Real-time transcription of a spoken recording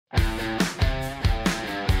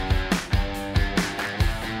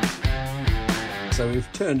So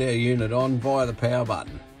we've turned our unit on via the power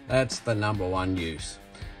button. That's the number one use.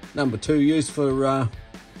 Number two use for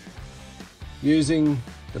using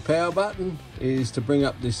the power button is to bring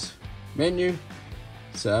up this menu.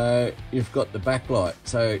 So you've got the backlight.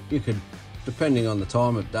 So you could, depending on the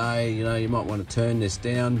time of day, you know, you might want to turn this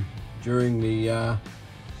down during the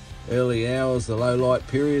early hours, the low light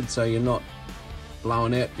period, so you're not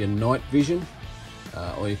blowing out your night vision,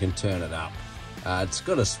 or you can turn it up. It's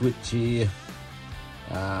got a switch here,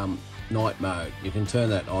 night mode. You can turn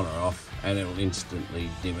that on or off and it'll instantly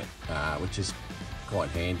dim it, which is quite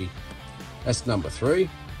handy. That's number three.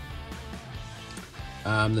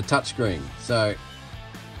 The touchscreen. So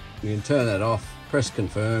you can turn that off, press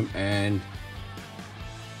confirm, and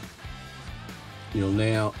your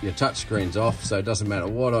touchscreen's off, so it doesn't matter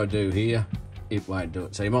what I do here, it won't do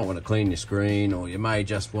it. So you might want to clean your screen, or you may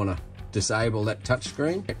just want to disable that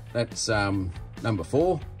touchscreen. That's number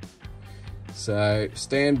four. So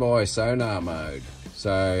standby sonar mode.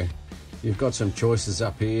 So you've got some choices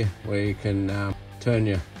up here where you can turn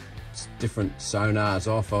your different sonars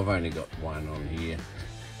off. I've only got one on here.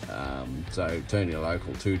 So turn your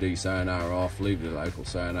local 2D sonar off, leave your local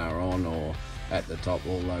sonar on, or at the top,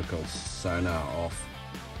 all local sonar off.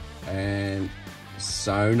 And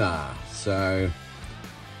sonar. So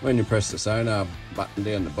when you press the sonar button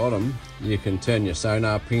down the bottom, you can turn your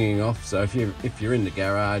sonar pinging off. So if you're in the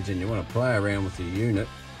garage and you want to play around with your unit,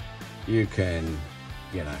 you can,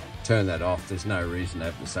 you know, turn that off. There's no reason to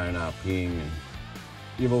have the sonar ping. And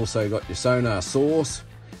you've also got your sonar source.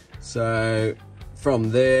 So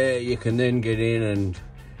from there you can then get in and,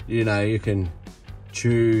 you know, you can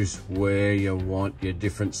choose where you want your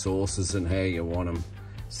different sources and how you want them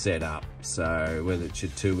set up. So whether it's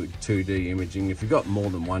your 2D imaging, if you've got more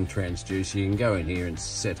than one transducer, you can go in here and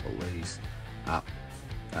set all these up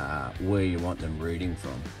where you want them reading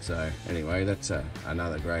from. So anyway, that's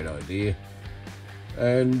another great idea.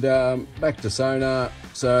 And back to sonar.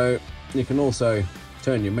 So you can also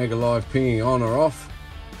turn your Mega Live pinging on or off.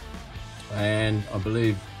 And I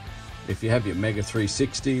believe if you have your Mega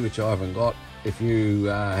 360, which I haven't got, if you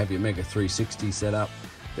have your Mega 360 set up,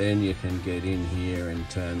 then you can get in here and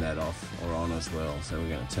turn that off or on as well. So we're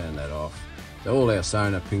going to turn that off. So all our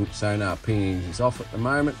sonar pinging is off at the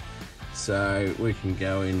moment, so we can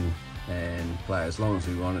go in and play as long as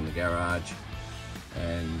we want in the garage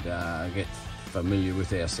and get familiar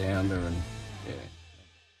with our sounder. And yeah.